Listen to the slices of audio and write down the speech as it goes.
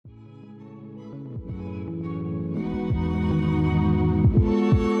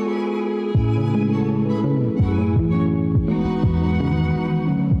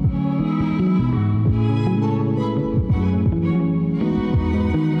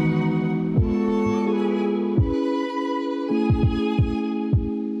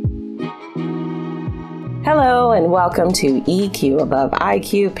and welcome to EQ Above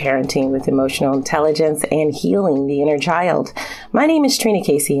IQ, Parenting with Emotional Intelligence and Healing the Inner Child. My name is Trina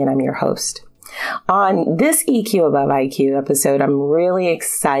Casey and I'm your host. On this EQ Above IQ episode, I'm really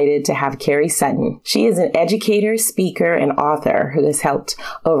excited to have Carrie Sutton. She is an educator, speaker, and author who has helped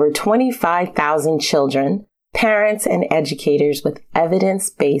over 25,000 children, parents, and educators with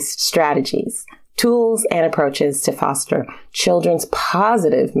evidence-based strategies, tools, and approaches to foster children's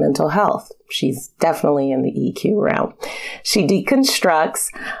positive mental health. She's definitely in the EQ realm. She deconstructs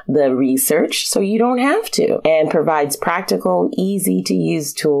the research so you don't have to, and provides practical,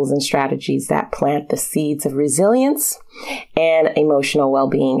 easy-to-use tools and strategies that plant the seeds of resilience and emotional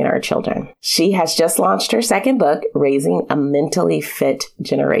well-being in our children. She has just launched her second book, Raising a Mentally Fit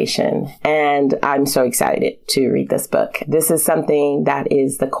Generation, and I'm so excited to read this book. This is something that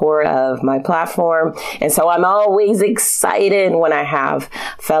is the core of my platform, and so I'm always excited when I have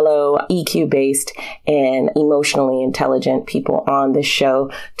fellow EQ-based and emotionally intelligent people on the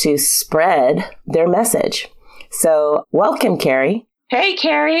show to spread their message. So welcome, Carrie. Hey,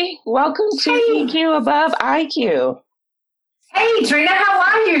 Carrie. Welcome to EQ Above IQ. Hey, Trina, how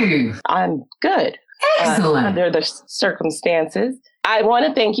are you? I'm good. Excellent. Under the circumstances. I want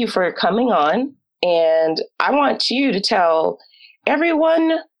to thank you for coming on, and I want you to tell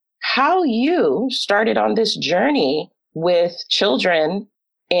everyone how you started on this journey with children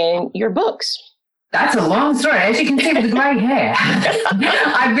in your books. That's a long story. As you can see with the grey hair.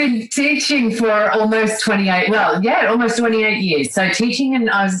 I've been teaching for almost 28 years. So I was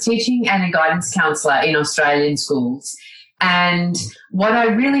a teaching and a guidance counsellor in Australian schools. And what I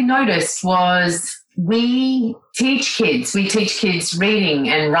really noticed was we teach kids reading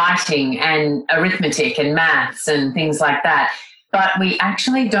and writing and arithmetic and maths and things like that. But we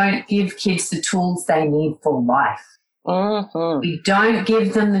actually don't give kids the tools they need for life. Mm-hmm. We don't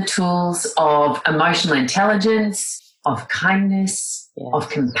give them the tools of emotional intelligence, of kindness, of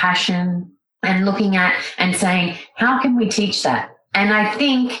compassion, and looking at and saying, how can we teach that? And I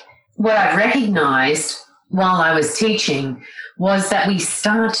think what I've recognized while I was teaching was that we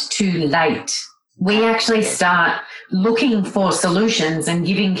start too late. We actually start looking for solutions and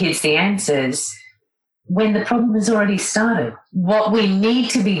giving kids the answers when the problem has already started. What we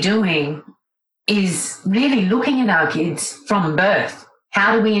need to be doing is really looking at our kids from birth.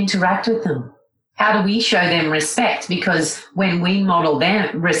 How do we interact with them? How do we show them respect? Because when we model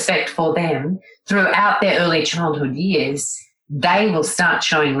them respect for them throughout their early childhood years, they will start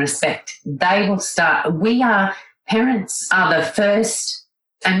showing respect. Parents are the first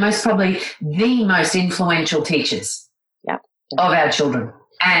and most probably the most influential teachers of our children.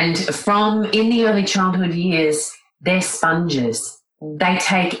 And in the early childhood years, they're sponges. They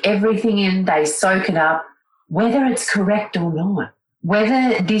take everything in, they soak it up, whether it's correct or not.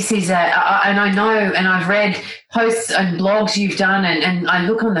 Whether this is and I know, and I've read posts and blogs you've done, and I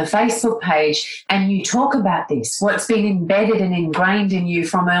look on the Facebook page and you talk about this. What's been embedded and ingrained in you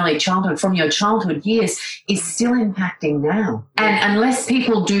from early childhood, from your childhood years, is still impacting now. And unless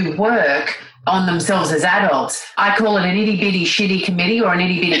people do work on themselves as adults, I call it an itty-bitty shitty committee or an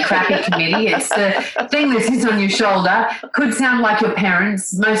itty-bitty crappy committee. It's the thing that sits on your shoulder. Could sound like your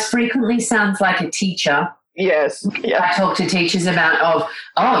parents, most frequently sounds like a teacher. Yes. Yeah. I talk to teachers about,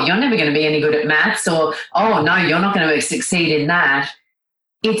 you're never going to be any good at maths, or, oh, no, you're not going to succeed in that.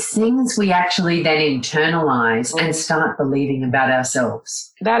 It's things we actually then internalize and start believing about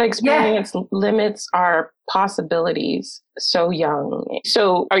ourselves. That experience limits our possibilities so young.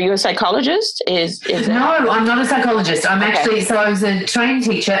 So are you a psychologist? No, I'm not a psychologist. I was a trained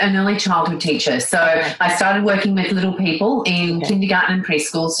teacher, an early childhood teacher. So I started working with little people in kindergarten and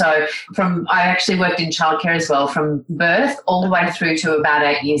preschool. So I actually worked in childcare as well, from birth all the way through to about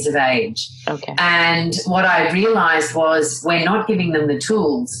 8 years of age. Okay. And what I realized was we're not giving them the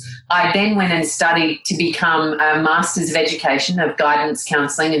tools. I then went and studied to become a Master's of Education of Guidance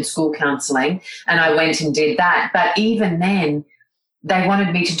Counselling and School Counselling, and I went and did that. But even then, they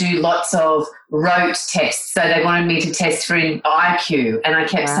wanted me to do lots of rote tests. So they wanted me to test for IQ, and I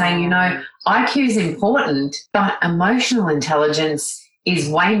kept saying, IQ is important, but emotional intelligence is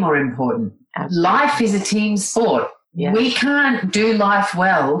way more important. Absolutely. Life is a team sport. Yeah. We can't do life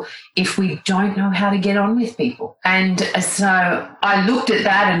well if we don't know how to get on with people. And so I looked at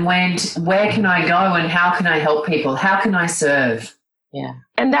that and went, where can I go and how can I help people? How can I serve? Yeah.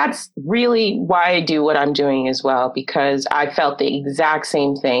 And that's really why I do what I'm doing as well, because I felt the exact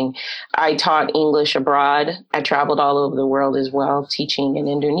same thing. I taught English abroad. I traveled all over the world as well, teaching in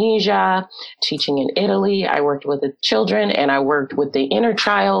Indonesia, teaching in Italy. I worked with the children and I worked with the inner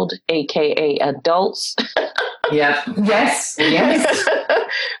child, AKA adults. Yeah. Yes. Yes.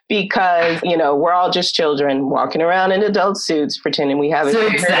 because, we're all just children walking around in adult suits, pretending we haven't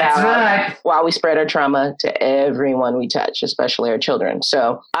figured it out, right, while we spread our trauma to everyone we touch, especially our children.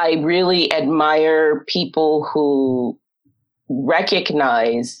 So I really admire people who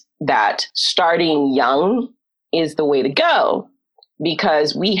recognize that starting young is the way to go,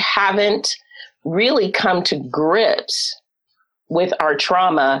 because we haven't really come to grips with our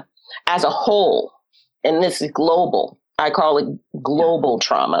trauma as a whole. And this is global. I call it global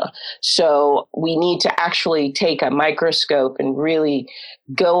trauma. So we need to actually take a microscope and really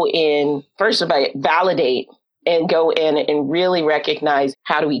go in, first of all, validate and go in and really recognize,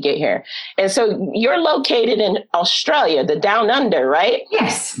 how do we get here? And so you're located in Australia, the down under, right?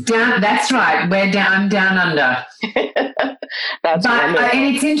 Yes, that's right. I'm down under.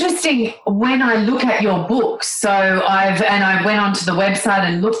 And it's interesting when I look at your books. So I went onto the website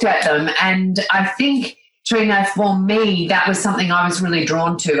and looked at them, and I think, Trina, for me, that was something I was really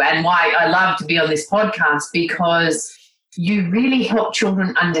drawn to, and why I love to be on this podcast, because you really help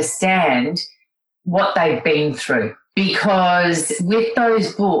children understand what they've been through. Because with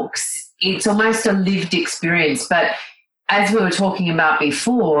those books, it's almost a lived experience. But as we were talking about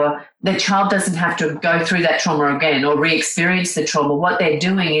before, the child doesn't have to go through that trauma again or re-experience the trauma. What they're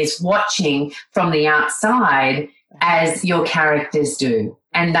doing is watching from the outside as your characters do.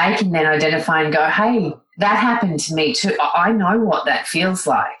 And they can then identify and go, hey, that happened to me too. I know what that feels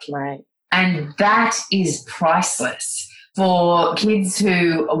like. Right. And that is priceless for kids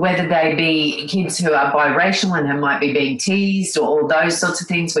who, whether they be kids who are biracial and who might be being teased or all those sorts of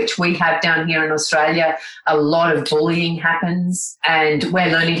things, which we have down here in Australia. A lot of bullying happens, and we're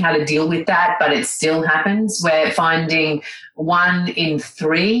learning how to deal with that, but it still happens. We're finding 1 in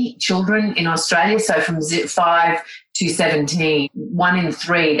 3 children in Australia, so from 5 to 17, 1 in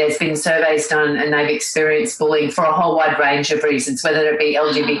 3, there's been surveys done and they've experienced bullying for a whole wide range of reasons, whether it be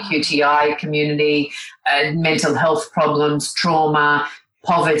LGBTQI community, mental health problems, trauma,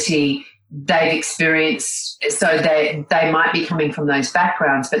 poverty. They've experienced, so they might be coming from those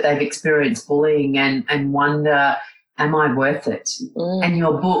backgrounds, but they've experienced bullying and wonder, am I worth it? And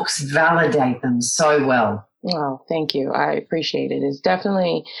your books validate them so well. Oh, thank you. I appreciate it. It's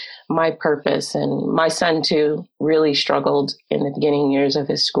definitely my purpose. And my son, too, really struggled in the beginning years of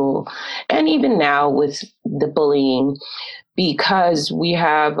his school. And even now with the bullying, because we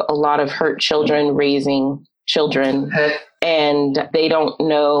have a lot of hurt children raising children. And they don't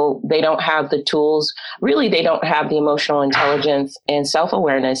know, they don't have the tools. Really, they don't have the emotional intelligence and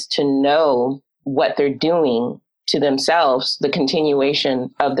self-awareness to know what they're doing to themselves, the continuation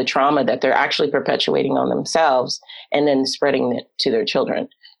of the trauma that they're actually perpetuating on themselves and then spreading it to their children.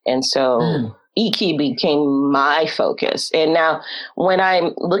 And so EQ became my focus. And now when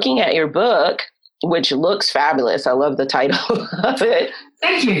I'm looking at your book, which looks fabulous, I love the title of it.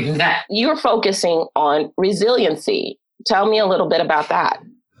 Thank you. You're focusing on resiliency. Tell me a little bit about that.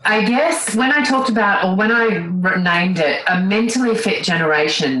 I guess when I talked about, or when I named it, a mentally fit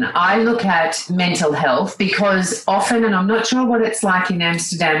generation, I look at mental health because often, and I'm not sure what it's like in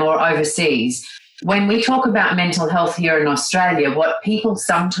Amsterdam or overseas, when we talk about mental health here in Australia, what people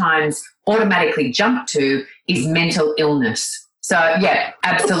sometimes automatically jump to is mental illness. So, yeah,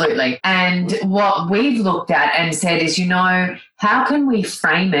 absolutely. And what we've looked at and said is, how can we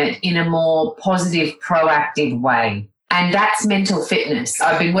frame it in a more positive, proactive way? And that's mental fitness.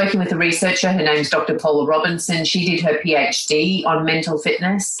 I've been working with a researcher. Her name's Dr. Paula Robinson. She did her PhD on mental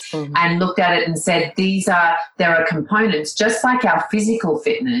fitness and looked at it and said, there are components, just like our physical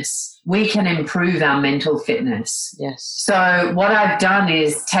fitness, we can improve our mental fitness. Yes. So what I've done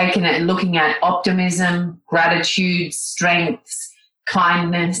is taken it, looking at optimism, gratitude, strengths,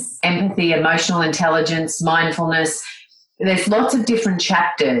 kindness, empathy, emotional intelligence, mindfulness. There's lots of different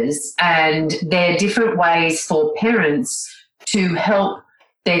chapters, and there are different ways for parents to help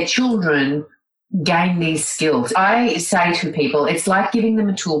their children gain these skills. I say to people, it's like giving them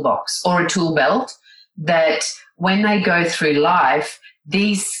a toolbox or a tool belt that when they go through life,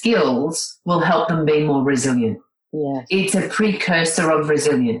 these skills will help them be more resilient. Yes. It's a precursor of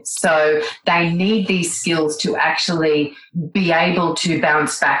resilience. So they need these skills to actually be able to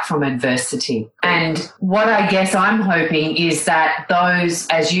bounce back from adversity. And what I guess I'm hoping is that those,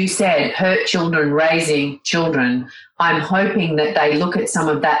 as you said, hurt children raising children, I'm hoping that they look at some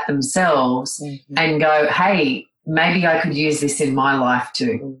of that themselves and go, hey, maybe I could use this in my life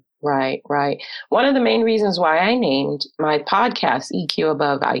too. Right, right. One of the main reasons why I named my podcast EQ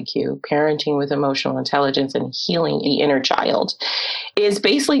Above IQ, Parenting with Emotional Intelligence and Healing the Inner Child, is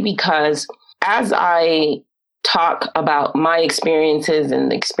basically because as I talk about my experiences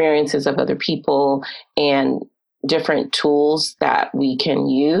and the experiences of other people and different tools that we can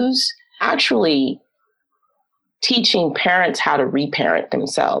use, actually teaching parents how to reparent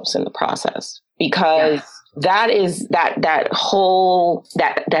themselves in the process, because that is that whole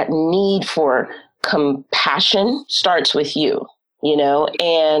that need for compassion starts with you,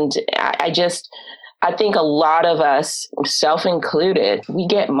 and I think a lot of us, self included, we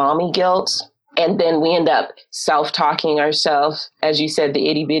get mommy guilt. And then we end up self-talking ourselves, as you said, the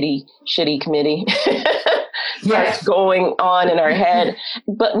itty bitty shitty committee that's going on in our head.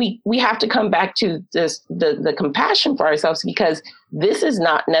 But we have to come back to this, the compassion for ourselves, because this is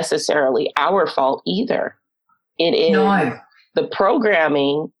not necessarily our fault either. It is the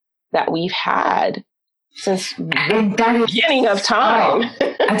programming that we've had since the beginning of time.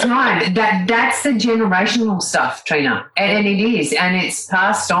 That's the generational stuff, Trina, and it is, and it's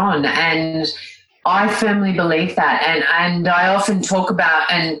passed on, and I firmly believe that, and I often talk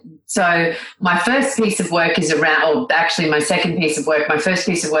about, and so my first piece of work is around, or actually my second piece of work, my first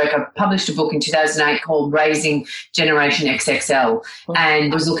piece of work, I published a book in 2008 called Raising Generation XXL,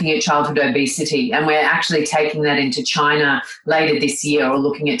 and was looking at childhood obesity, and we're actually taking that into China later this year, or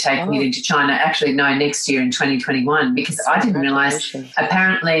looking at taking it into China, next year in 2021, because I didn't realize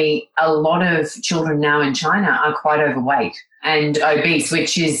apparently a lot of children now in China are quite overweight and obese,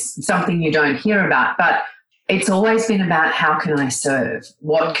 which is something you don't hear about, but it's always been about how can I serve?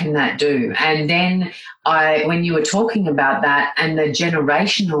 What can that do? And then when you were talking about that and the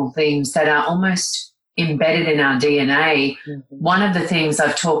generational things that are almost embedded in our DNA, one of the things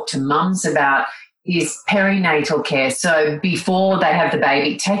I've talked to mums about is perinatal care. So before they have the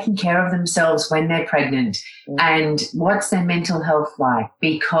baby, taking care of themselves when they're pregnant, and what's their mental health like?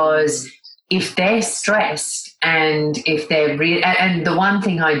 Because if they're stressed and if they're and the one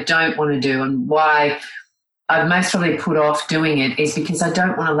thing I don't want to do, and why I've most probably put off doing it, is because I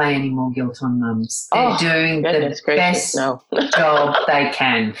don't want to lay any more guilt on mums. They're doing the best job they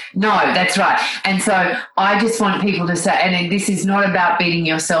can. No, that's right. And so I just want people to say, and this is not about beating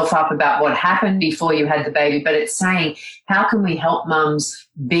yourself up about what happened before you had the baby, but it's saying, how can we help mums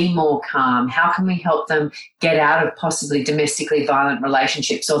be more calm? How can we help them get out of possibly domestically violent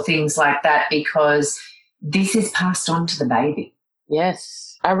relationships or things like that? Because this is passed on to the baby. Yes.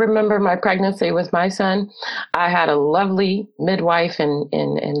 I remember my pregnancy with my son. I had a lovely midwife and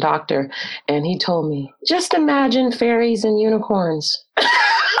doctor, and he told me, just imagine fairies and unicorns.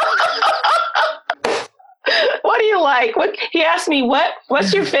 What do you like? He asked me,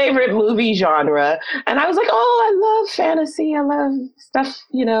 what's your favorite movie genre? And I was like, I love fantasy. I love stuff,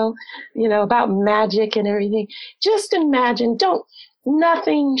 about magic and everything. Just imagine,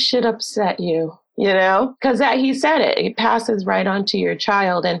 nothing should upset you. Because he said it passes right on to your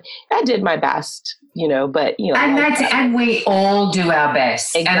child. And I did my best, but, And we all do our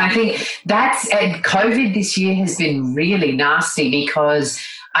best. Exactly. And I think COVID this year has been really nasty, because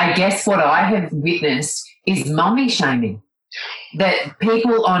I guess what I have witnessed is mommy shaming. That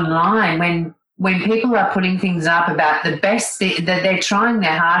people online, when people are putting things up about the best, that they're trying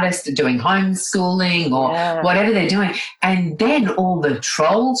their hardest at doing homeschooling or whatever they're doing, and then all the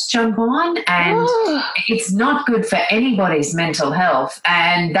trolls jump on, and it's not good for anybody's mental health.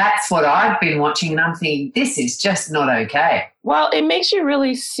 And that's what I've been watching, and I'm thinking, this is just not okay. Well, it makes you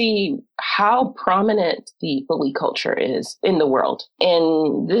really see how prominent the bully culture is in the world.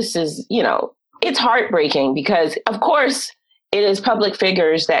 And this is, it's heartbreaking, because, of course, it is public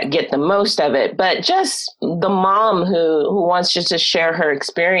figures that get the most of it, but just the mom who wants just to share her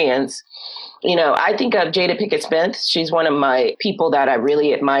experience. I think of Jada Pinkett Smith. She's one of my people that I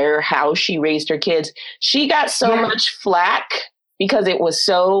really admire, how she raised her kids. She got so much flack because it was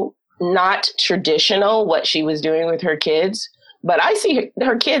so not traditional what she was doing with her kids. But I see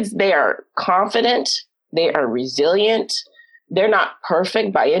her kids, they are confident, they are resilient. They're not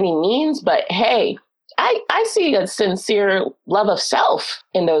perfect by any means, but hey, I see a sincere love of self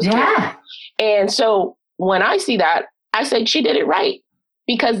in those kids. And so when I see that, I say she did it right,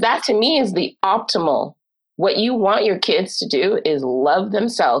 because that to me is the optimal. What you want your kids to do is love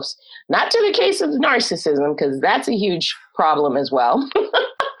themselves, not to the case of narcissism, because that's a huge problem as well.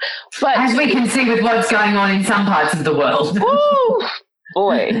 But as we can see with what's going on in some parts of the world. Woo,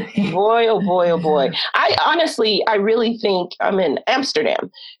 boy, oh boy. I really think I'm in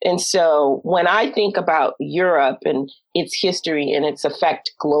Amsterdam. And so when I think about Europe and its history and its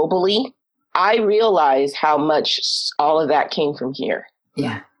effect globally, I realize how much all of that came from here.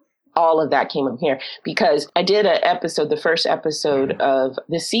 Yeah. All of that came from here, because I did an episode, the first episode of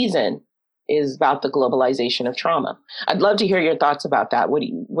this season is about the globalization of trauma. I'd love to hear your thoughts about that. What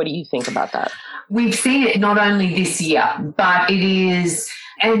do you think about that? We've seen it not only this year, but it is,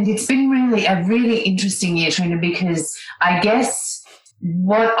 And it's been really a really interesting year, Trina, because I guess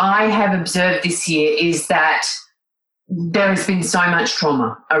what I have observed this year is that there has been so much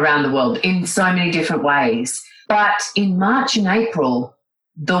trauma around the world in so many different ways. But in March and April,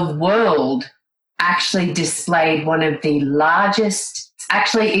 the world actually displayed one of the largest,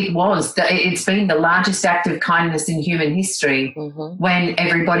 it's been the largest act of kindness in human history when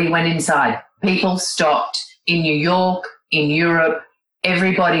everybody went inside. People stopped in New York, in Europe,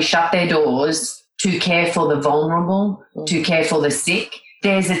 everybody shut their doors to care for the vulnerable, to care for the sick.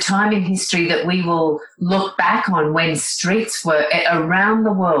 There's a time in history that we will look back on when streets were around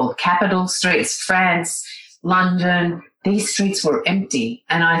the world, capital streets, France, London, these streets were empty.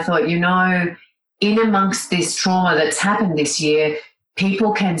 And I thought, in amongst this trauma that's happened this year,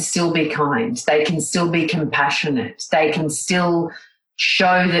 people can still be kind. They can still be compassionate. They can still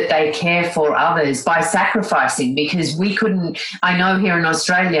show that they care for others by sacrificing, because I know here in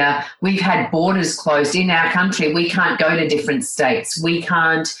Australia, we've had borders closed in our country. We can't go to different states. We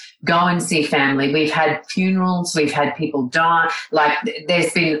can't go and see family. We've had funerals. We've had people die. Like,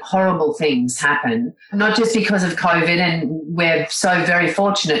 there's been horrible things happen, not just because of COVID, and we're so very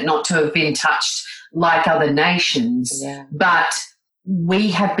fortunate not to have been touched like other nations, but we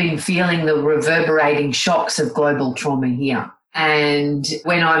have been feeling the reverberating shocks of global trauma here. And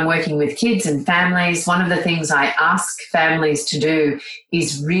when I'm working with kids and families, one of the things I ask families to do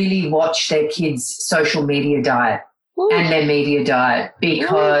is really watch their kids' social media diet and their media diet,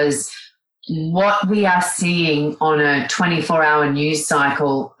 because what we are seeing on a 24-hour news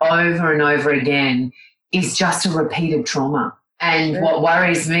cycle over and over again is just a repeated trauma. And what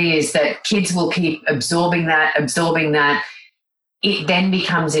worries me is that kids will keep absorbing that. It then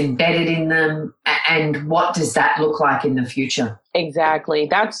becomes embedded in them. And what does that look like in the future? Exactly.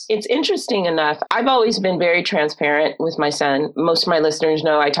 It's interesting enough. I've always been very transparent with my son. Most of my listeners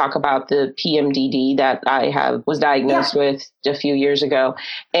know I talk about the PMDD that I was diagnosed with a few years ago,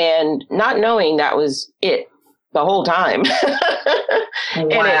 and not knowing that was it the whole time.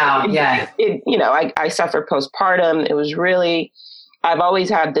 Wow. I suffered postpartum. It was really, I've always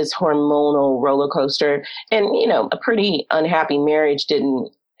had this hormonal roller coaster, and, a pretty unhappy marriage didn't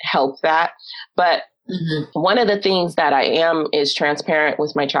help that. But one of the things that I am is transparent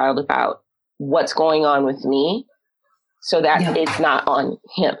with my child about what's going on with me, so that it's not on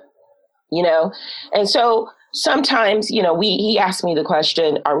him, And so sometimes, he asked me the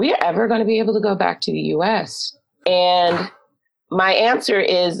question, are we ever going to be able to go back to the U.S.? And my answer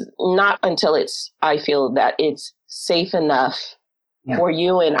is not until I feel that it's safe enough for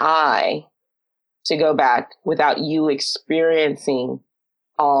you and I to go back without you experiencing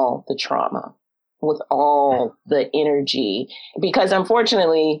all the trauma, with all the energy, because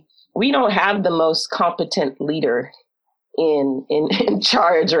unfortunately we don't have the most competent leader in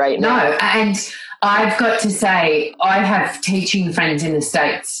charge right now. No, and I've got to say, I have teaching friends in the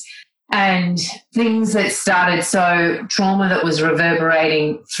States, and things that started, so trauma that was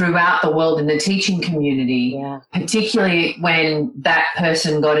reverberating throughout the world in the teaching community, particularly when that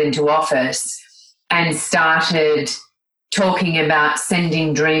person got into office and started talking about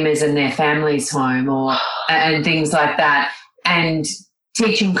sending dreamers and their families home, and things like that. And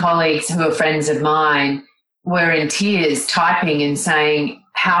teaching colleagues who are friends of mine were in tears, typing and saying,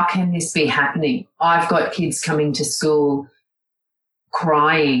 how can this be happening? I've got kids coming to school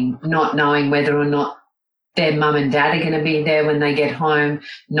crying, not knowing whether or not their mum and dad are going to be there when they get home,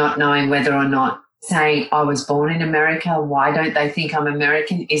 not knowing whether or not, saying, I was born in America, why don't they think I'm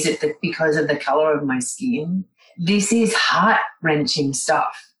American? Is it because of the colour of my skin? This is heart-wrenching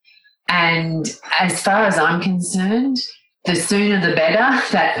stuff. And as far as I'm concerned, the sooner the better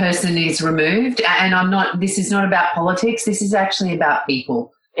that person is removed. And this is not about politics. This is actually about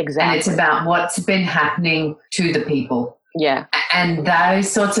people. Exactly. And it's about what's been happening to the people. Yeah. And those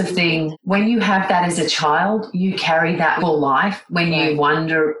sorts of things, when you have that as a child, you carry that for life. When you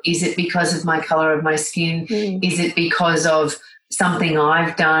wonder, is it because of my colour of my skin? Is it because of something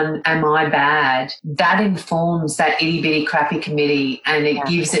I've done? Am I bad? That informs that itty-bitty crappy committee, and it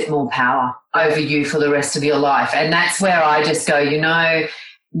gives it more power over you for the rest of your life. And that's where I just go,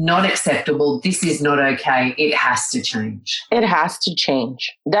 not acceptable. This is not okay. It has to change. It has to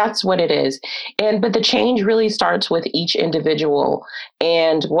change. That's what it is. But the change really starts with each individual.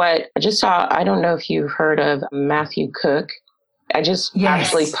 And what I just saw, I don't know if you've heard of Matthew Cook. I just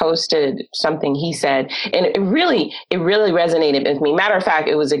actually posted something he said, and it really resonated with me. Matter of fact,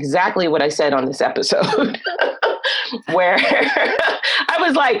 it was exactly what I said on this episode, where I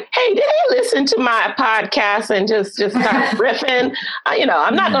was like, hey, did he listen to my podcast and just start riffing?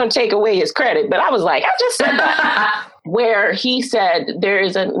 I'm not going to take away his credit, but I was like, I just said that. where he said there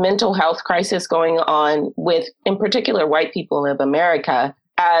is a mental health crisis going on with, in particular, white people of America,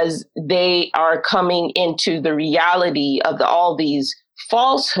 as they are coming into the reality of all these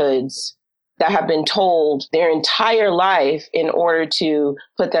falsehoods that have been told their entire life in order to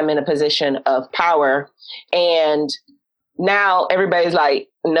put them in a position of power. And now everybody's like,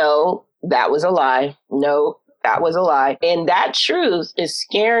 no, that was a lie. No, that was a lie. And that truth is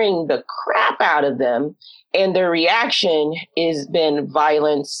scaring the crap out of them. And their reaction has been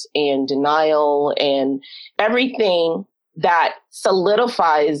violence and denial and everything that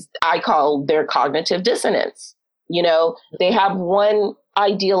solidifies, I call their cognitive dissonance. You know, they have one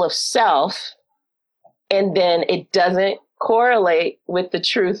ideal of self, and then it doesn't correlate with the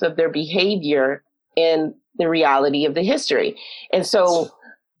truth of their behavior and the reality of the history. And so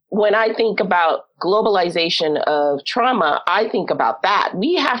when I think about globalization of trauma, I think about that.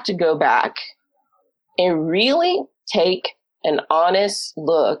 We have to go back and really take an honest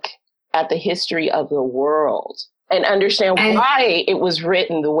look at the history of the world and understand why it was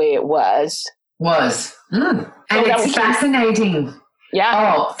written the way it was. And it's fascinating.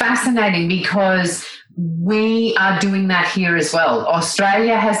 Yeah. Oh, fascinating, because we are doing that here as well.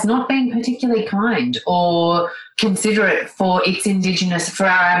 Australia has not been particularly kind or considerate for its Indigenous, for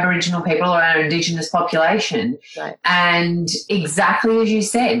our Aboriginal people or our Indigenous population. Right. And exactly as you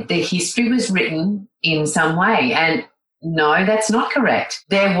said, the history was written in some way. And no, that's not correct.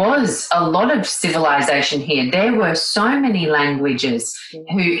 There was a lot of civilization here. There were so many languages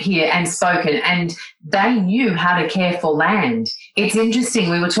here and spoken, and they knew how to care for land. It's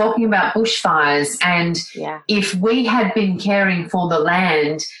interesting. We were talking about bushfires, and if we had been caring for the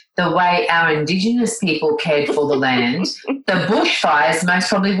land the way our Indigenous people cared for the land, the bushfires most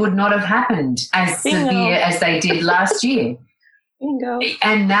probably would not have happened as severe as they did last year. Bingo.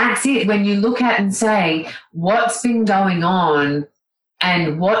 And that's it. When you look at and say what's been going on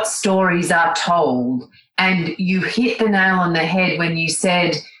and what stories are told, and you hit the nail on the head when you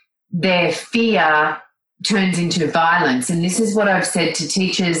said their fear turns into violence. And this is what I've said to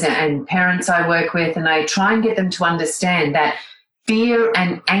teachers and parents I work with, and I try and get them to understand that fear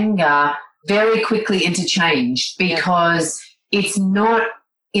and anger very quickly interchange, because it's not,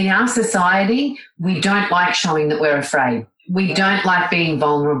 in our society, we don't like showing that we're afraid. We don't like being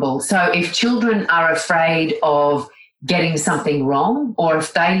vulnerable. So if children are afraid of getting something wrong, or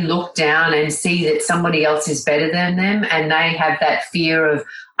if they look down and see that somebody else is better than them and they have that fear of,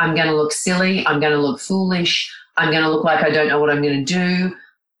 I'm going to look silly, I'm going to look foolish, I'm going to look like I don't know what I'm going to do,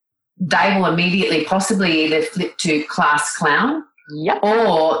 they will immediately possibly either flip to class clown,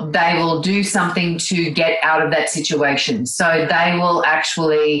 or they will do something to get out of that situation. So they will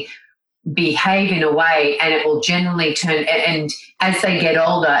actually behave in a way, and it will generally turn, and as they get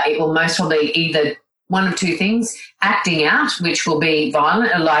older, it will most probably either one of two things: acting out, which will be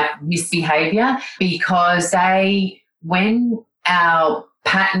violent, or like misbehavior, because when our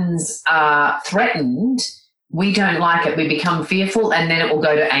patterns are threatened, we don't like it. We become fearful, and then it will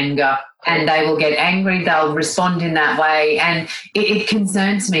go to anger, and they will get angry. They'll respond in that way. And it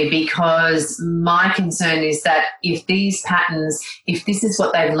concerns me, because my concern is that if these patterns, if this is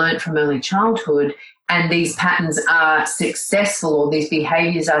what they've learned from early childhood, and these patterns are successful, or these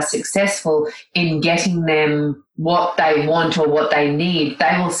behaviours are successful in getting them what they want or what they need,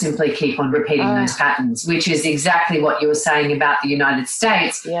 they will simply keep on repeating those patterns, which is exactly what you were saying about the United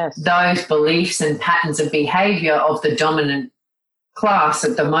States. Yes. Those beliefs and patterns of behaviour of the dominant class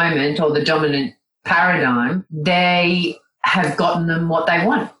at the moment, or the dominant paradigm, they have gotten them what they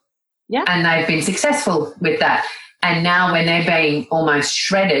want. Yeah. And they've been successful with that. And now when they're being almost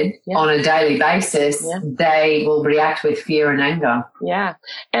shredded on a daily basis, they will react with fear and anger. Yeah.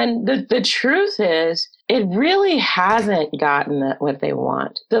 And the truth is, it really hasn't gotten what they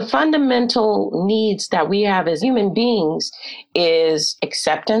want. The fundamental needs that we have as human beings is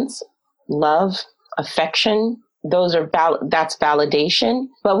acceptance, love, affection. That's validation.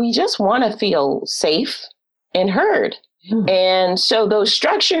 But we just want to feel safe and heard. And so those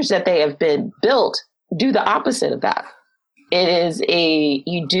structures that they have been built do the opposite of that. It is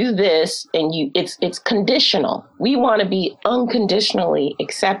you do this and it's conditional. We want to be unconditionally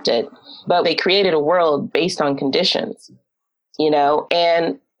accepted, but they created a world based on conditions,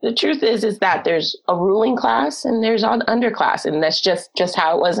 and the truth is that there's a ruling class and there's an underclass, and that's just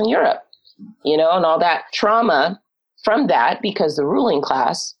how it was in Europe, and all that trauma from that, because the ruling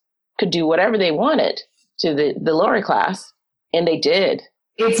class could do whatever they wanted to the lower class, and they did.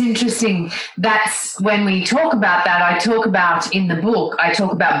 It's interesting. That's when we talk about that, I talk about in the book, I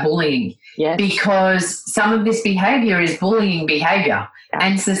talk about bullying. Yes. Because some of this behavior is bullying behavior,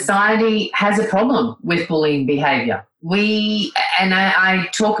 and society has a problem with bullying behavior. I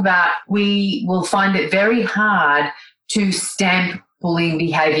talk about, we will find it very hard to stamp bullying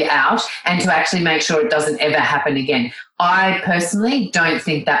behavior out and to actually make sure it doesn't ever happen again. I personally don't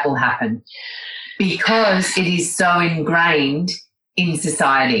think that will happen because it is so ingrained in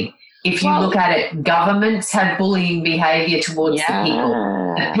society. If you look at it, governments have bullying behavior towards the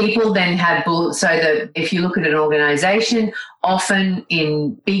people. The people then have if you look at an organization, often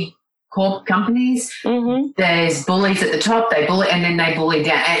in big corp companies, there's bullies at the top, they bully and then they bully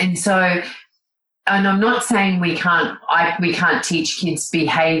down. And I'm not saying we can't teach kids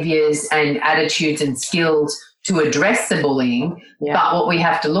behaviors and attitudes and skills to address the bullying, but what we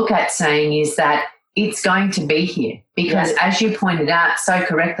have to look at saying is that it's going to be here because, as you pointed out so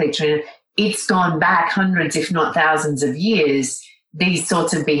correctly, Trina, it's gone back hundreds, if not thousands of years. These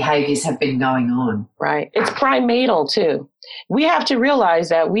sorts of behaviors have been going on. Right. It's primatal, too. We have to realize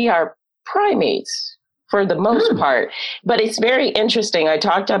that we are primates for the most part. But it's very interesting. I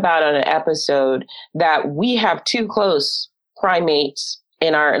talked about on an episode that we have two close primates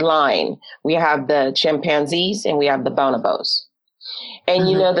in our line. We have the chimpanzees and we have the bonobos. And,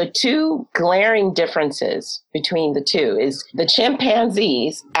 you know, the two glaring differences between the two is the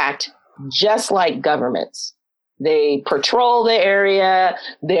chimpanzees act just like governments. They patrol the area.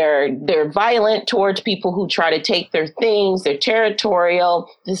 They're violent towards people who try to take their things. They're territorial.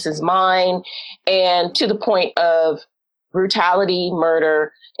 This is mine. And to the point of brutality,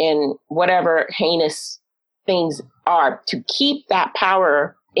 murder, and whatever heinous things are to keep that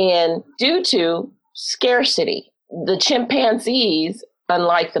power in due to scarcity. The chimpanzees,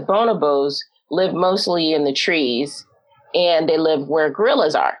 unlike the bonobos, live mostly in the trees and they live where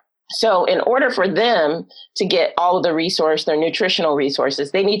gorillas are. So in order for them to get all of the their nutritional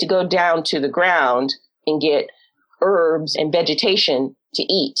resources, they need to go down to the ground and get herbs and vegetation to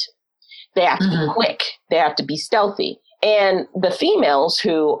eat. They have to be quick. They have to be stealthy. And the females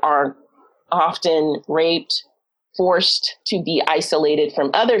who are often raped, forced to be isolated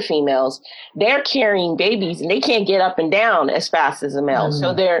from other females, they're carrying babies and they can't get up and down as fast as the males.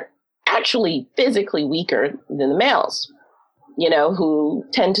 So they're actually physically weaker than the males, you know, who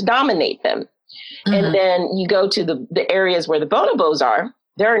tend to dominate them. And then you go to the areas where the bonobos are,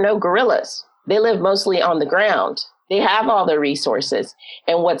 there are no gorillas. They live mostly on the ground. They have all the resources.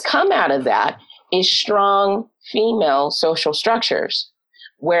 And what's come out of that is strong female social structures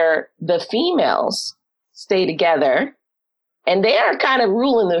where the females stay together and they are kind of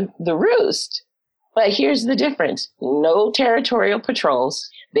ruling the roost. But here's the difference. No territorial patrols.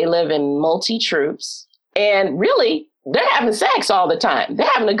 They live in multi-troops and really they're having sex all the time. They're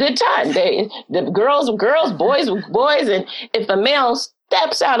having a good time. The girls with girls, boys with boys. And if a male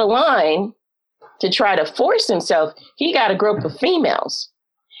steps out of line to try to force himself, he got a group of females.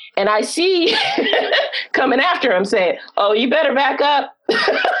 And I see coming after him saying, oh, you better back up,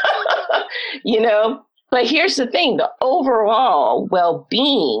 you know. But here's the thing, the overall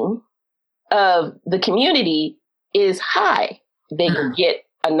well-being of the community is high. They can get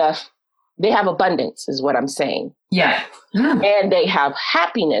enough. They have abundance is what I'm saying. Yeah. And they have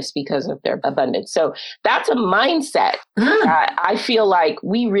happiness because of their abundance. So that's a mindset that I feel like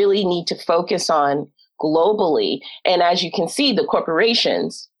we really need to focus on globally. And as you can see, the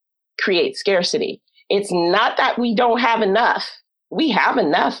corporations create scarcity. It's not that we don't have enough. We have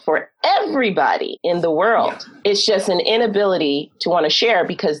enough for everybody in the world. Yeah. It's just an inability to want to share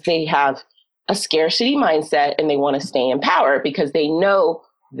because they have a scarcity mindset and they want to stay in power because they know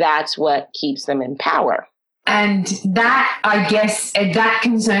that's what keeps them in power. And that, I guess, that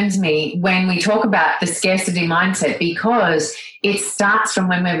concerns me when we talk about the scarcity mindset because it starts from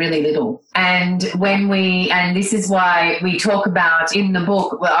when we're really little. And this is why we talk about in the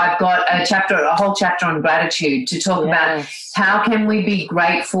book, I've got a whole chapter on gratitude to talk about how can we be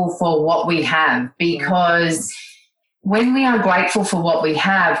grateful for what we have, because when we are grateful for what we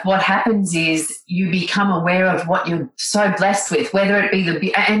have, what happens is you become aware of what you're so blessed with, whether it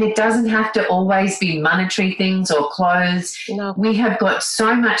be and it doesn't have to always be monetary things or clothes. No. We have got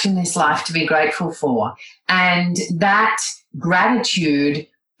so much in this life to be grateful for. And that gratitude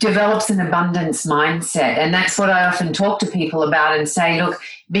develops an abundance mindset. And that's what I often talk to people about and say, look,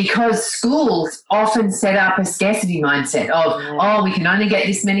 because schools often set up a scarcity mindset of, oh, we can only get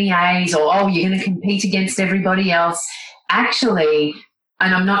this many A's, or, oh, you're going to compete against everybody else. Actually,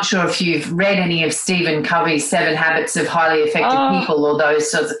 and I'm not sure if you've read any of Stephen Covey's 7 Habits of Highly Effective People or those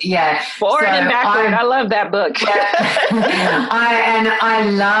sorts of, Forward and backward. I love that book. I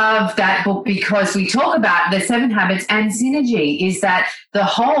love that book because we talk about the 7 habits, and synergy is that the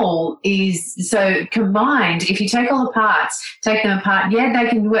whole is so combined. If you take all the parts, take them apart, they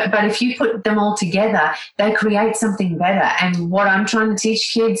can work, but if you put them all together, they create something better. And what I'm trying to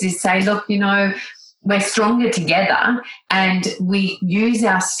teach kids is say, look, we're stronger together, and we use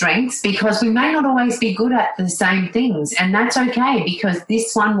our strengths because we may not always be good at the same things, and that's okay because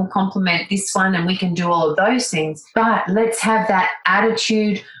this one will complement this one and we can do all of those things. But let's have that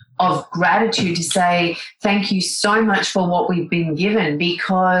attitude of gratitude to say thank you so much for what we've been given,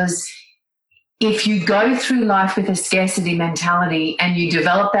 because if you go through life with a scarcity mentality and you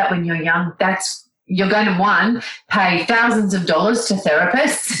develop that when you're young, you're going to, one, pay thousands of dollars to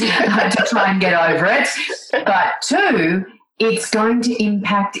therapists to try and get over it. But two, it's going to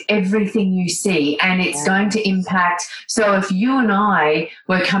impact everything you see, and it's going to impact. So if you and I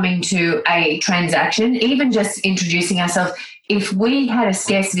were coming to a transaction, even just introducing ourselves, if we had a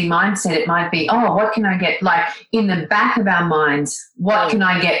scarcity mindset, it might be, what can I get? Like in the back of our minds, what can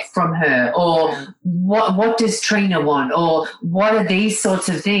I get from her? Or what does Trina want? Or what are these sorts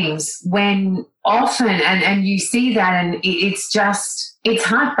of things? When often, and you see that, and it's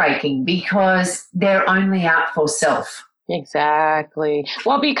heartbreaking because they're only out for self. Exactly.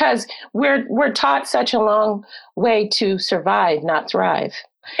 Well, because we're taught such a long way to survive, not thrive.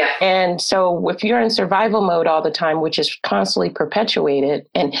 Yeah. And so if you're in survival mode all the time, which is constantly perpetuated,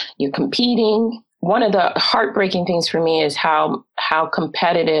 and you're competing, one of the heartbreaking things for me is how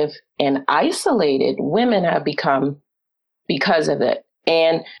competitive and isolated women have become because of it.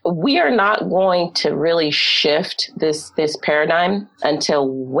 And we are not going to really shift this paradigm until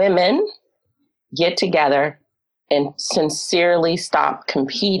women get together and sincerely stop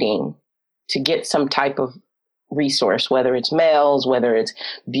competing to get some type of resource, whether it's males, whether it's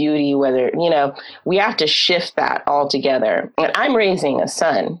beauty, whether, we have to shift that altogether. And I'm raising a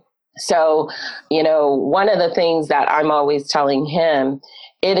son. So, one of the things that I'm always telling him,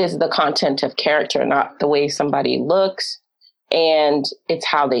 it is the content of character, not the way somebody looks, and it's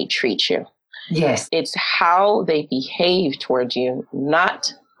how they treat you. Yes. It's how they behave towards you,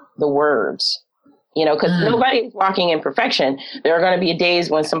 not the words. Because nobody's walking in perfection. There are going to be days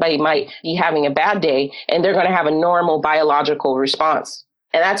when somebody might be having a bad day and they're going to have a normal biological response.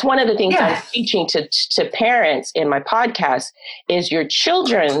 And that's one of the things I'm teaching to parents in my podcast is your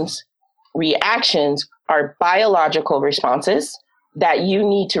children's reactions are biological responses that you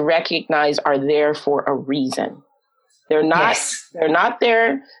need to recognize are there for a reason. They're not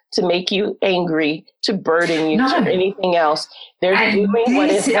there to make you angry, to burden you, to anything else. They're doing what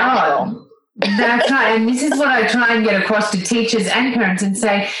is natural. That's right. And this is what I try and get across to teachers and parents and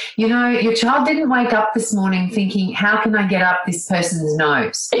say, your child didn't wake up this morning thinking, how can I get up this person's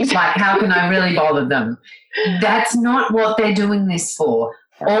nose? Exactly. Like, how can I really bother them? That's not what they're doing this for.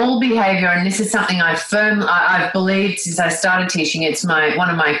 All behavior, and this is something I've believed since I started teaching, it's one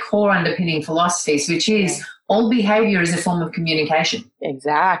of my core underpinning philosophies, which is all behavior is a form of communication.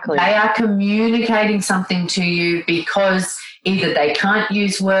 Exactly. They are communicating something to you because either they can't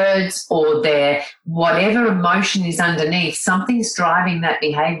use words or their whatever emotion is underneath, something's driving that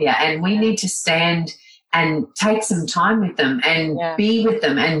behavior. And we need to stand and take some time with them and be with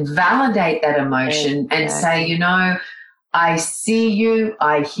them and validate that emotion and say, I see you,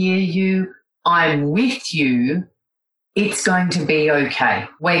 I hear you, I'm with you. It's going to be okay.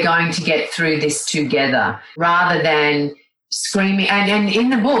 We're going to get through this together, rather than screaming. And in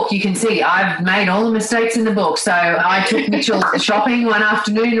the book, you can see I've made all the mistakes in the book. So I took Mitchell shopping one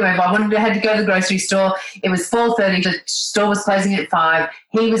afternoon. I had to go to the grocery store. It was 4:30. The store was closing at 5.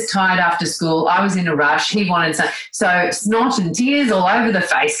 He was tired after school. I was in a rush. He wanted some. So snot and tears all over the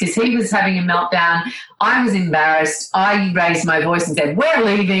face because he was having a meltdown. I was embarrassed. I raised my voice and said, we're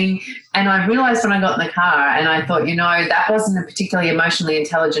leaving. And I realized when I got in the car, and I thought, that wasn't a particularly emotionally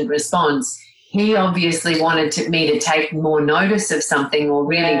intelligent response. He obviously wanted me to take more notice of something, or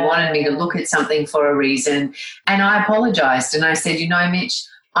really wanted me to look at something for a reason. And I apologized and I said, Mitch,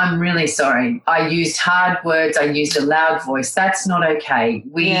 I'm really sorry. I used hard words. I used a loud voice. That's not okay.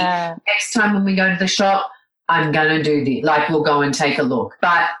 Next time when we go to the shop, I'm going to do this. Like, we'll go and take a look.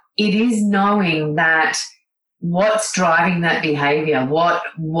 But it is knowing that what's driving that behavior,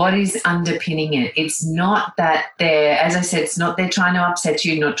 what is underpinning it. It's not that as I said, it's not they're trying to upset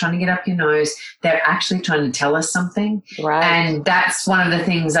you, not trying to get up your nose. They're actually trying to tell us something. Right. And that's one of the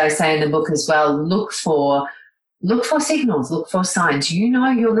things I say in the book as well. Look for look for signals, look for signs. You know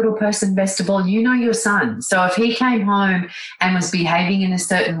your little person best of all. You know your son. So if he came home and was behaving in a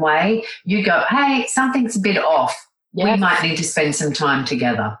certain way, you go, hey, something's a bit off. Yes. We might need to spend some time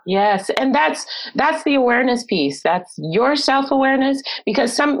together. Yes. And that's the awareness piece. That's your self-awareness,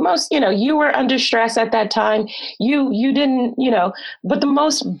 because you were under stress at that time. You didn't, but the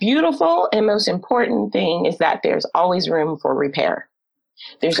most beautiful and most important thing is that there's always room for repair.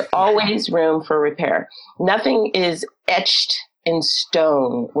 There's always room for repair. Nothing is etched in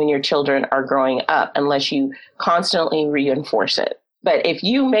stone when your children are growing up unless you constantly reinforce it. But if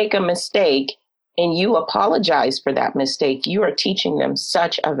you make a mistake and you apologize for that mistake, you are teaching them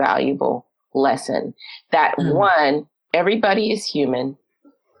such a valuable lesson that one, everybody is human.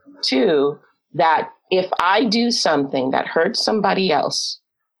 Two, that if I do something that hurts somebody else,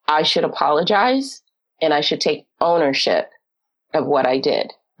 I should apologize and I should take ownership of what I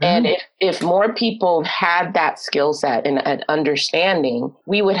did. And if more people had that skill set and an understanding,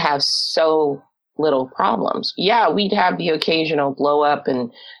 we would have so little problems. Yeah, we'd have the occasional blow up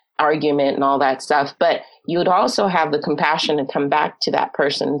and argument and all that stuff, but you would also have the compassion to come back to that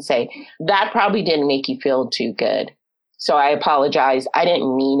person and say, that probably didn't make you feel too good. So I apologize. I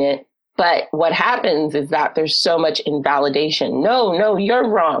didn't mean it. But what happens is that there's so much invalidation. No, you're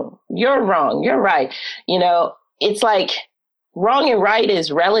wrong. You're wrong. You're right. It's like wrong and right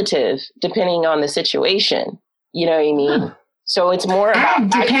is relative depending on the situation. You know what I mean? So it's more about...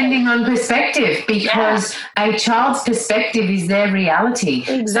 And depending on perspective, because a child's perspective is their reality.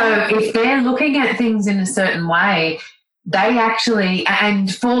 Exactly. So if they're looking at things in a certain way, they actually,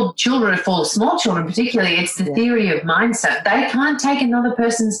 and for small children particularly, it's the theory of mindset. They can't take another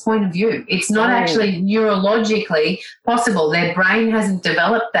person's point of view. It's not actually neurologically possible. Their brain hasn't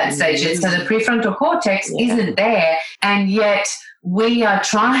developed that stage yet, so the prefrontal cortex isn't there, and yet we are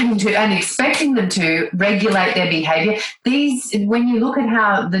trying to and expecting them to regulate their behavior. When you look at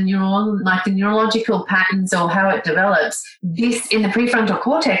how the neurological patterns or how it develops, this in the prefrontal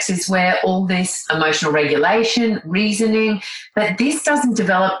cortex is where all this emotional regulation, reasoning, but this doesn't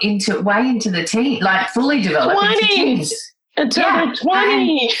develop way into the teen, like fully develop 20s. Until they're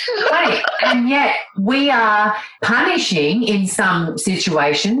 20. And yet we are punishing in some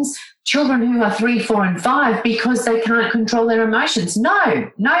situations children who are 3, 4, and 5 because they can't control their emotions.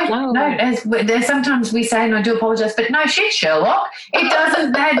 No. There's sometimes we say, and I do apologize, but no shit, Sherlock. It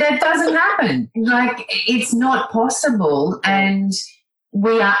doesn't. that doesn't happen. Like, it's not possible, and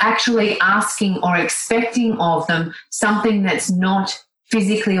we are actually asking or expecting of them something that's not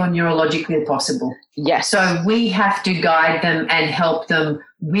physically or neurologically possible. Yes. So we have to guide them and help them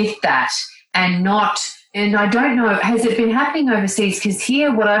with that, and not. And I don't know, has it been happening overseas? Because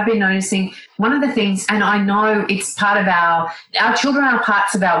here, what I've been noticing, one of the things, and I know it's part of our children are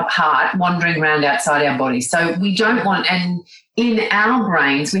parts of our heart wandering around outside our body. So we don't want, and in our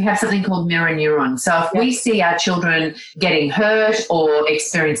brains, we have something called mirror neurons. So if we see our children getting hurt or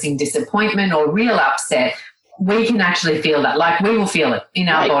experiencing disappointment or real upset, we can actually feel that. Like, we will feel it in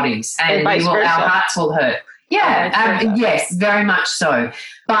our bodies, and our hearts will hurt. Yeah, yes, very much so.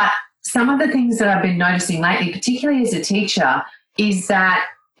 But some of the things that I've been noticing lately, particularly as a teacher, is that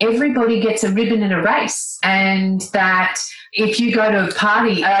everybody gets a ribbon in a race, and that if you go to a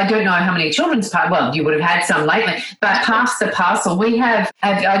party, I don't know how many children's parties, well, you would have had some lately, but Pass the Parcel, we have,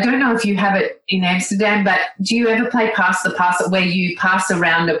 I don't know if you have it in Amsterdam, but do you ever play Pass the Parcel where you pass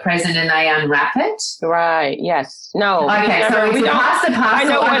around a present and they unwrap it? Right, yes. No. Okay, so it's Pass the Parcel. I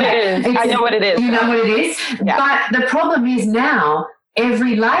know what it is. I know what it is. You know what it is? Yeah. But the problem is now,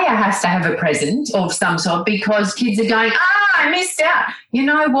 every layer has to have a present of some sort, because kids are going, I missed out. You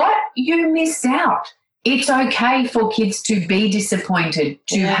know what? You missed out. It's okay for kids to be disappointed,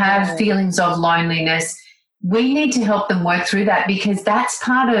 to have feelings of loneliness. We need to help them work through that, because that's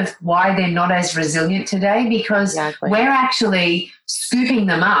part of why they're not as resilient today, because we're actually scooping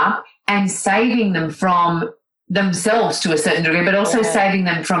them up and saving them from themselves to a certain degree, but also saving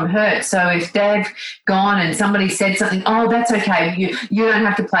them from hurt. So if they've gone and somebody said something, that's okay, you don't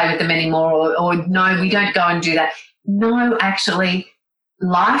have to play with them anymore, or no, we don't go and do that. No, actually,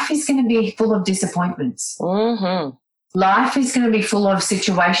 life is going to be full of disappointments. Mm-hmm. Life is going to be full of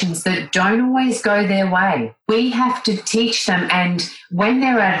situations that don't always go their way. We have to teach them, and when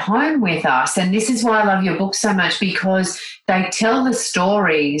they're at home with us, and this is why I love your book so much, because they tell the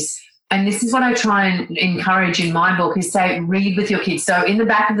stories. And this is what I try and encourage in my book, is say, read with your kids. So in the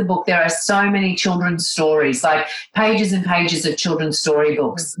back of the book, there are so many children's stories, like pages and pages of children's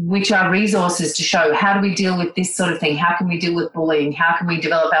storybooks, which are resources to show how do we deal with this sort of thing? How can we deal with bullying? How can we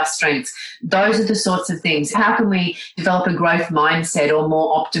develop our strengths? Those are the sorts of things. How can we develop a growth mindset or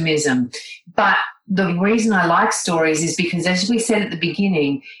more optimism? But the reason I like stories is because, as we said at the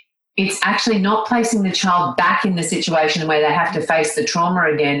beginning, it's actually not placing the child back in the situation where they have to face the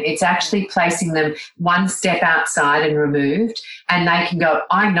trauma again. It's actually placing them one step outside and removed, and they can go,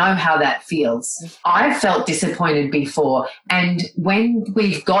 I know how that feels. I've felt disappointed before. And when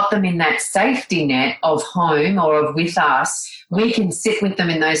we've got them in that safety net of home or of with us, we can sit with them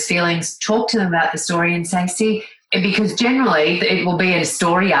in those feelings, talk to them about the story and say, see, because generally it will be a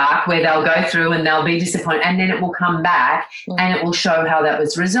story arc where they'll go through and they'll be disappointed, and then it will come back and it will show how that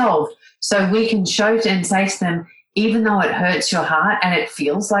was resolved. So we can show and say to them, even though it hurts your heart and it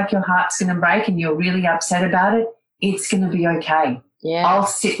feels like your heart's going to break and you're really upset about it, it's going to be okay. Yeah. I'll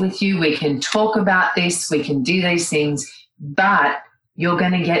sit with you. We can talk about this. We can do these things, but you're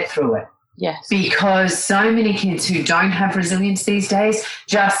going to get through it. Yes. Because so many kids who don't have resilience these days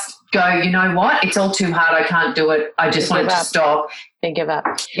just go, you know what, it's all too hard, I can't do it, I just want it to stop. They give up.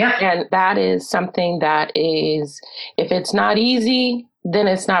 Yeah. And that is something that is, if it's not easy, then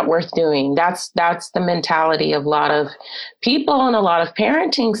it's not worth doing. That's the mentality of a lot of people and a lot of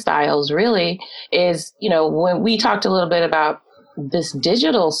parenting styles, really, is, you know, when we talked a little bit about this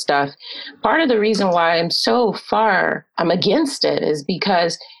digital stuff, part of the reason why I'm against it is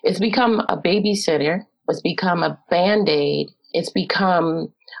because it's become a babysitter, it's become a Band-Aid, it's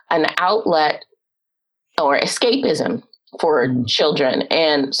become an outlet or escapism for children,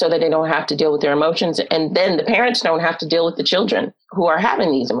 and so that they don't have to deal with their emotions, and then the parents don't have to deal with the children who are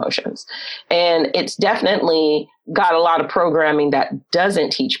having these emotions. And it's definitely got a lot of programming that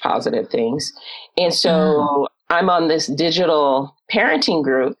doesn't teach positive things. And so I'm on this digital parenting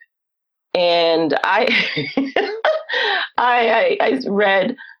group, and I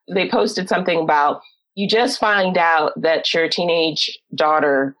read, they posted something about, you just find out that your teenage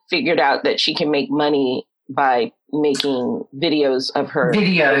daughter figured out that she can make money by making videos of her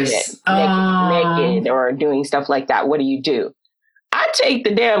naked or doing stuff like that. What do? I take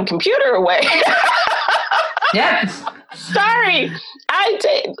the damn computer away. Yeah. Sorry.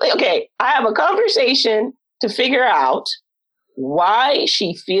 I have a conversation to figure out why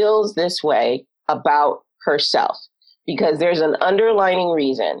she feels this way about herself, because there's an underlying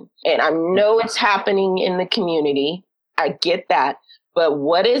reason. And I know it's happening in the community. I get that. But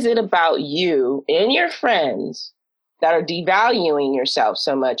what is it about you and your friends that are devaluing yourself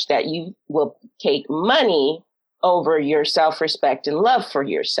so much that you will take money over your self-respect and love for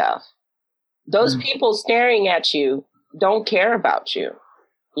yourself? Those people staring at you don't care about you,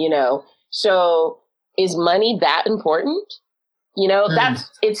 you know? So is money that important? You know,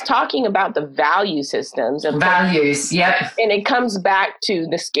 it's talking about the value systems. And values, yep. And it comes back to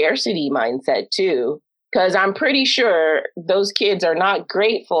the scarcity mindset too, because I'm pretty sure those kids are not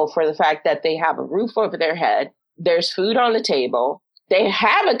grateful for the fact that they have a roof over their head, there's food on the table, they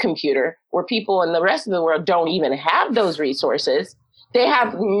have a computer where people in the rest of the world don't even have those resources. They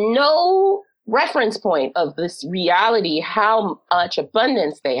have no reference point of this reality, how much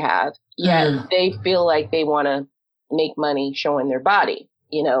abundance they have, yet they feel like they want to make money showing their body.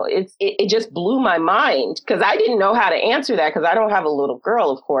 You know, it just blew my mind, because I didn't know how to answer that, because I don't have a little girl,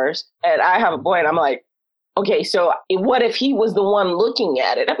 of course, and I have a boy, and I'm like, okay, so what if he was the one looking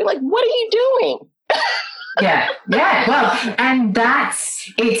at it? I'd be like, what are you doing? Yeah. Well, and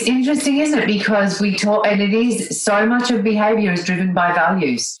it's interesting, isn't it? Because we talk, and it is so much of behavior is driven by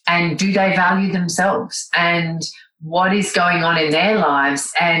values, and do they value themselves? And what is going on in their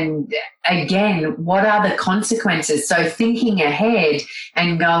lives? And again, what are the consequences? So thinking ahead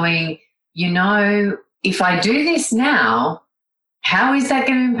and going, you know, if I do this now, how is that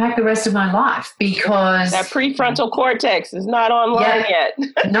going to impact the rest of my life? Because that prefrontal cortex is not online yet.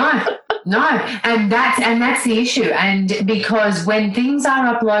 No. And that's the issue. And because when things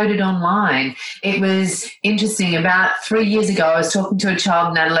are uploaded online, it was interesting. About 3 years ago, I was talking to a child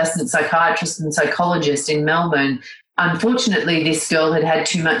and adolescent psychiatrist and psychologist in Melbourne. Unfortunately, this girl had had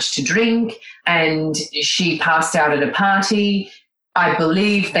too much to drink and she passed out at a party. I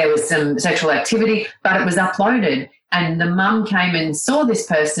believe there was some sexual activity, but it was uploaded. And the mum came and saw this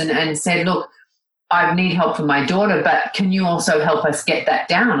person and said, look, I need help for my daughter, but can you also help us get that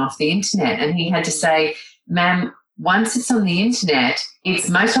down off the internet? And he had to say, ma'am, once it's on the internet, it's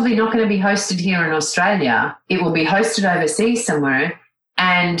most probably not going to be hosted here in Australia. It will be hosted overseas somewhere,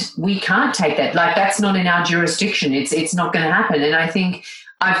 and we can't take that. Like, that's not in our jurisdiction. It's not going to happen. And I think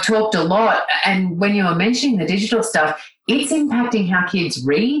I've talked a lot, and when you were mentioning the digital stuff, it's impacting how kids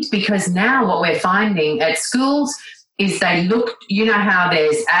read, because now what we're finding at schools is they look, you know how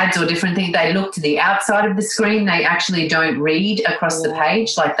there's ads or different things, they look to the outside of the screen. They actually don't read across the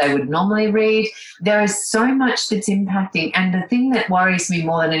page like they would normally read. There is so much that's impacting. And the thing that worries me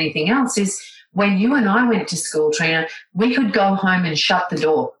more than anything else is when you and I went to school, Trina, we could go home and shut the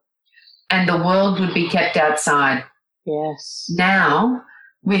door and the world would be kept outside. Yes. Now,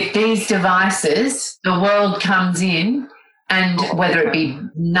 with these devices, the world comes in, and whether it be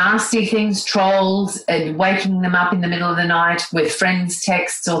nasty things, trolls, and waking them up in the middle of the night with friends'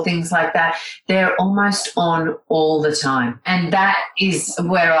 texts or things like that, they're almost on all the time. And that is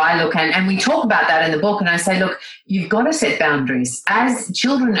where I look at, and we talk about that in the book, and I say, look, you've got to set boundaries. As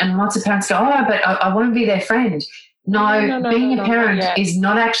children, and lots of parents go, oh, but I want to be their friend. No, being a parent is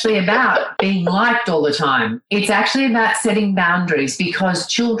not actually about being liked all the time. It's actually about setting boundaries, because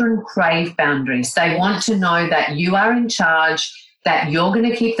children crave boundaries. They want to know that you are in charge, that you're going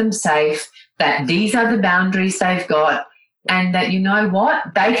to keep them safe, that these are the boundaries they've got, and that, you know what,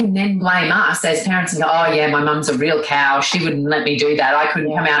 they can then blame us as parents and go, oh, yeah, my mum's a real cow. She wouldn't let me do that. I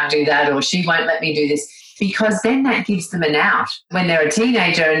couldn't come out and do that, or she won't let me do this. Because then that gives them an out when they're a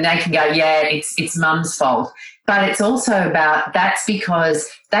teenager, and they can go, yeah, it's mum's fault. But it's also about, that's because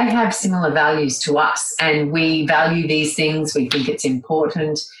they have similar values to us, and we value these things. We think it's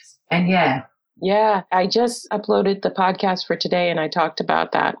important. And Yeah, I just uploaded the podcast for today, and I talked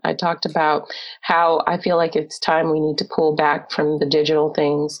about that. I talked about how I feel like it's time we need to pull back from the digital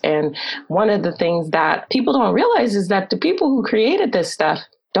things. And one of the things that people don't realize is that the people who created this stuff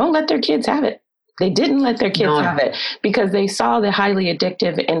don't let their kids have it. They didn't let their kids have it because they saw the highly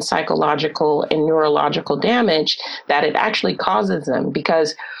addictive and psychological and neurological damage that it actually causes them.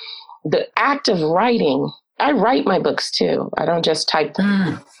 Because the act of writing, I write my books too. I don't just type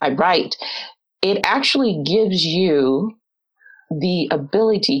them. I write. It actually gives you the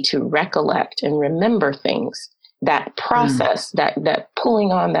ability to recollect and remember things. That process, that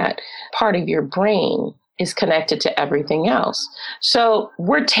pulling on that part of your brain is connected to everything else. So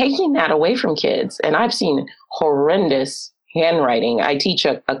we're taking that away from kids. And I've seen horrendous handwriting. I teach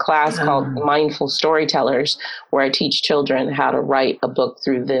a class called Mindful Storytellers, where I teach children how to write a book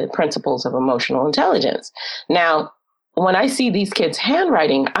through the principles of emotional intelligence. Now, when I see these kids'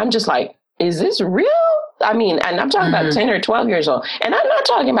 handwriting, I'm just like, is this real? I mean, and I'm talking about 10 or 12 years old. And I'm not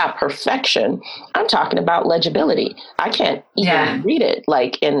talking about perfection. I'm talking about legibility. I can't even read it.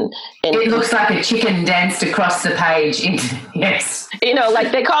 And it looks like a chicken danced across the page. Yes. You know,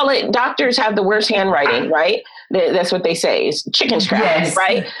 like they call it, doctors have the worst handwriting, right? That's what they say. It's chicken scratch,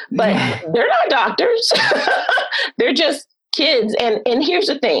 right? But they're not doctors. They're just kids. And here's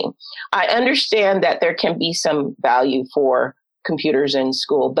the thing. I understand that there can be some value for computers in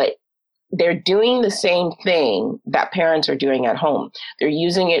school, but they're doing the same thing that parents are doing at home. They're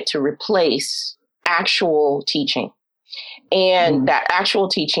using it to replace actual teaching. And that actual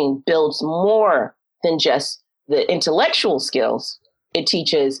teaching builds more than just the intellectual skills. It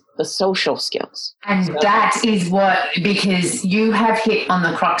teaches the social skills. And that is what, because you have hit on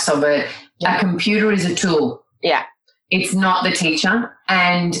the crux of it. A computer is a tool. Yeah. It's not the teacher.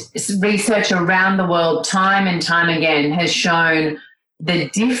 And research around the world, time and time again, has shown the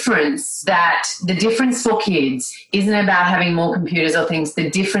difference for kids isn't about having more computers or things. The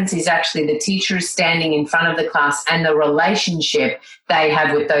difference is actually the teacher is standing in front of the class and the relationship they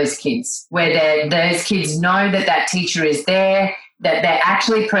have with those kids, where those kids know that teacher is there, that they're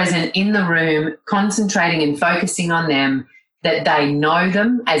actually present in the room, concentrating and focusing on them, that they know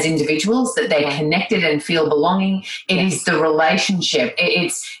them as individuals, that they're connected and feel belonging. It is the relationship.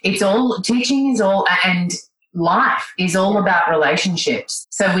 It's all, teaching is all, and life is all about relationships.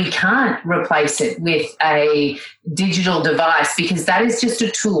 So we can't replace it with a digital device, because that is just a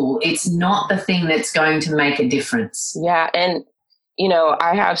tool. It's not the thing that's going to make a difference. Yeah. And, you know,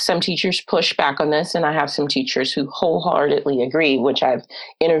 I have some teachers push back on this, and I have some teachers who wholeheartedly agree, which I've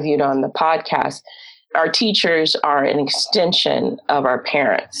interviewed on the podcast. Our teachers are an extension of our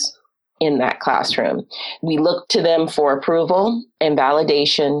parents in that classroom. We look to them for approval and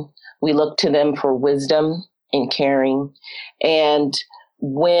validation. We look to them for wisdom and caring. And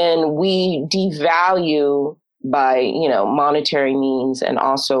when we devalue by, you know, monetary means and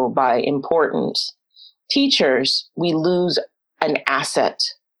also by importance, teachers, we lose an asset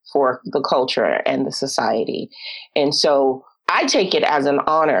for the culture and the society. And so I take it as an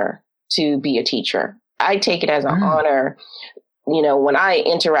honor to be a teacher. I take it as an honor. You know, when I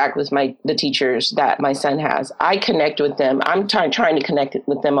interact with the teachers that my son has, I connect with them. I'm trying to connect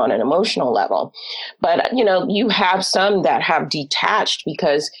with them on an emotional level. But, you know, you have some that have detached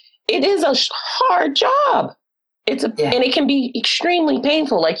because it is a hard job. And it can be extremely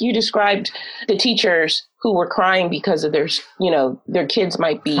painful. Like you described the teachers who were crying because of their kids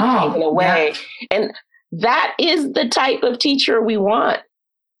might be taken away. Yeah. And that is the type of teacher we want.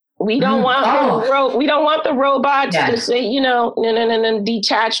 We don't want the robot to say, no,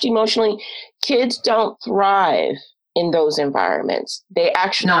 detached emotionally. Kids don't thrive in those environments. They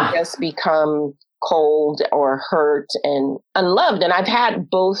actually just become cold or hurt and unloved. And I've had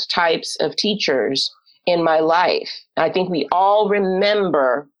both types of teachers in my life. I think we all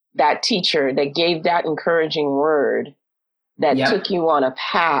remember that teacher that gave that encouraging word that took you on a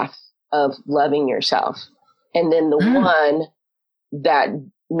path of loving yourself. And then the one that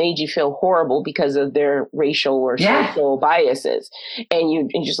made you feel horrible because of their racial or social biases. And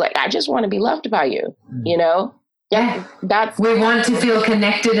you're just like, I just want to be loved by you, you know? Yeah. We want to feel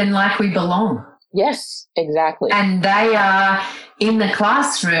connected and like we belong. Yes, exactly. And they are in the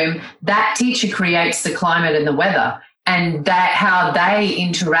classroom, that teacher creates the climate and the weather, and that how they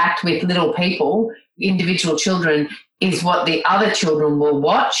interact with little people, individual children, is what the other children will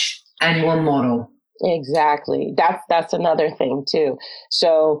watch and will model. Exactly. That's another thing too.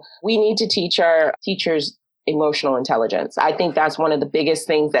 So we need to teach our teachers emotional intelligence. I think that's one of the biggest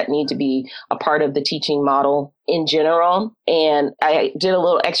things that need to be a part of the teaching model in general. And I did a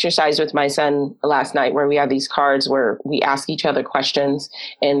little exercise with my son last night where we have these cards where we ask each other questions,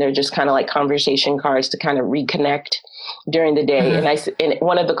 and they're just kind of like conversation cards to kind of reconnect during the day. Mm-hmm. And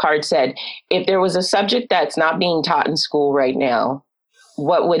one of the cards said, if there was a subject that's not being taught in school right now,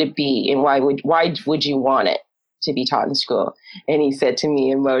 what would it be, and why would you want it to be taught in school? And he said to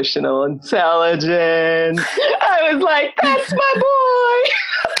me, emotional intelligence. I was like, that's my boy.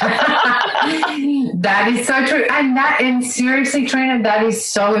 That is so true. And seriously, Trina, that is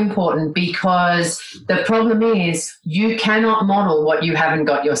so important, because the problem is you cannot model what you haven't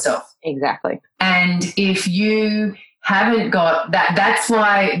got yourself. Exactly. And if you haven't got that, that's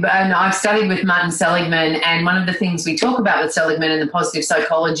why, and I've studied with Martin Seligman, and one of the things we talk about with Seligman and the positive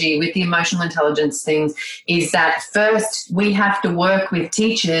psychology with the emotional intelligence things is that first we have to work with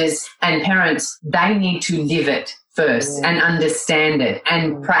teachers and parents. They need to live it first and understand it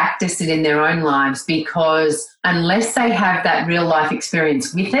and practice it in their own lives, because unless they have that real life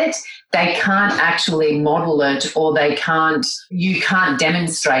experience with it, they can't actually model it, or you can't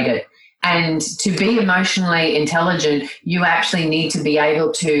demonstrate it. And to be emotionally intelligent, you actually need to be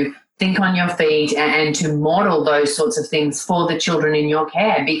able to think on your feet and to model those sorts of things for the children in your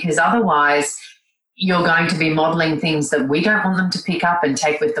care, because otherwise you're going to be modeling things that we don't want them to pick up and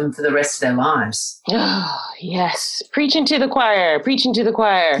take with them for the rest of their lives. Oh, yes. Preaching to the choir.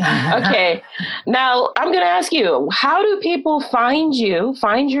 Okay. Now, I'm going to ask you, how do people find your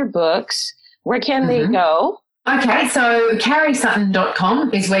books? Where can they go? Okay, so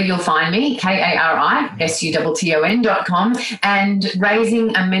karisutton.com is where you'll find me, KARISUTTON.com, and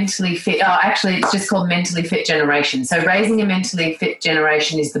Raising a Mentally Fit, actually it's just called Mentally Fit Generation. So Raising a Mentally Fit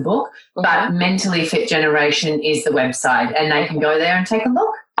Generation is the book, but Mentally Fit Generation is the website, and they can go there and take a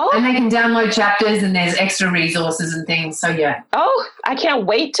look. And they can download chapters, and there's extra resources and things. So, yeah. Oh, I can't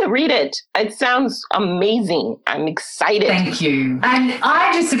wait to read it. It sounds amazing. I'm excited. Thank you. And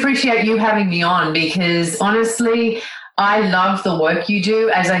I just appreciate you having me on, because honestly, I love the work you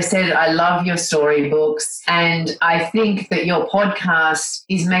do. As I said, I love your storybooks, and I think that your podcast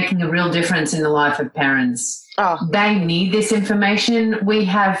is making a real difference in the life of parents. Oh. They need this information. We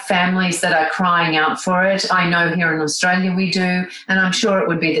have families that are crying out for it. I know here in Australia we do, and I'm sure it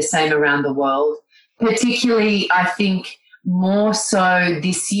would be the same around the world. Particularly, I think, more so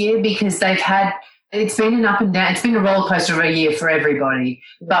this year, because it's been an up and down. It's been a roller coaster of a year for everybody.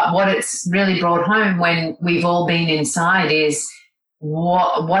 But what it's really brought home when we've all been inside is,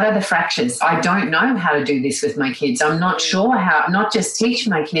 what are the fractures? I don't know how to do this with my kids. I'm not sure how, not just teach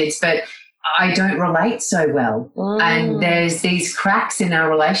my kids, but I don't relate so well. And there's these cracks in our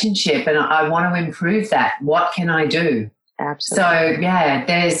relationship, and I want to improve that. What can I do? Absolutely. So, yeah,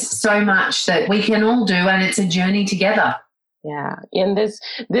 there's so much that we can all do, and it's a journey together. Yeah. And this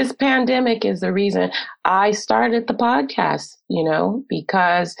pandemic is the reason I started the podcast,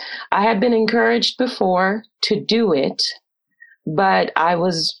 because I had been encouraged before to do it, but I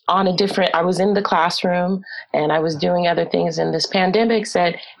was I was in the classroom and I was doing other things. And this pandemic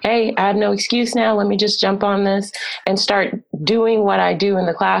said, hey, I have no excuse now. Let me just jump on this and start doing what I do in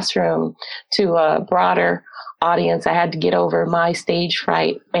the classroom to a broader audience. I had to get over my stage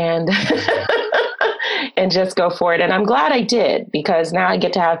fright and and just go for it. And I'm glad I did, because now I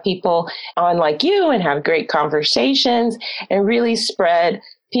get to have people on like you and have great conversations and really spread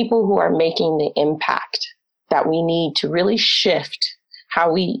people who are making the impact that we need to really shift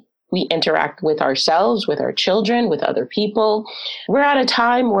how we we interact with ourselves, with our children, with other people. We're at a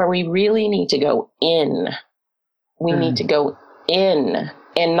time where we really need to go in. We need to go in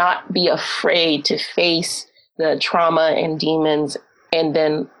and not be afraid to face the trauma and demons and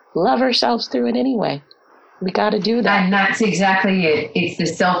then love ourselves through it anyway. We got to do that. And that's exactly it. It's the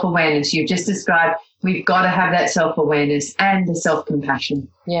self-awareness you've just described. We've got to have that self-awareness and the self-compassion.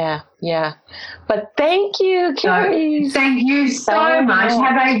 Yeah. But thank you, Carrie. Thank you so much.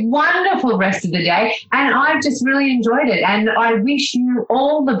 Have a wonderful rest of the day. And I've just really enjoyed it. And I wish you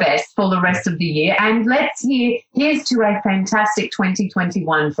all the best for the rest of the year. And here's to a fantastic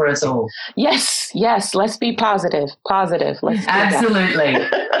 2021 for us all. Yes. Let's be positive. Let's absolutely.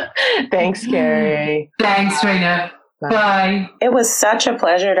 Thanks, Carrie. Thanks, Trina. Bye. It was such a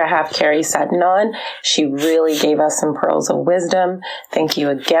pleasure to have Carrie Sutton on. She really gave us some pearls of wisdom. Thank you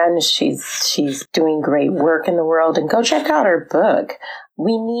again. She's doing great work in the world, and go check out her book.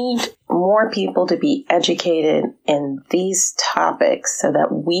 We need more people to be educated in these topics so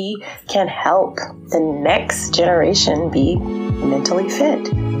that we can help the next generation be mentally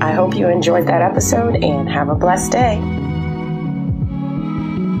fit. I hope you enjoyed that episode and have a blessed day.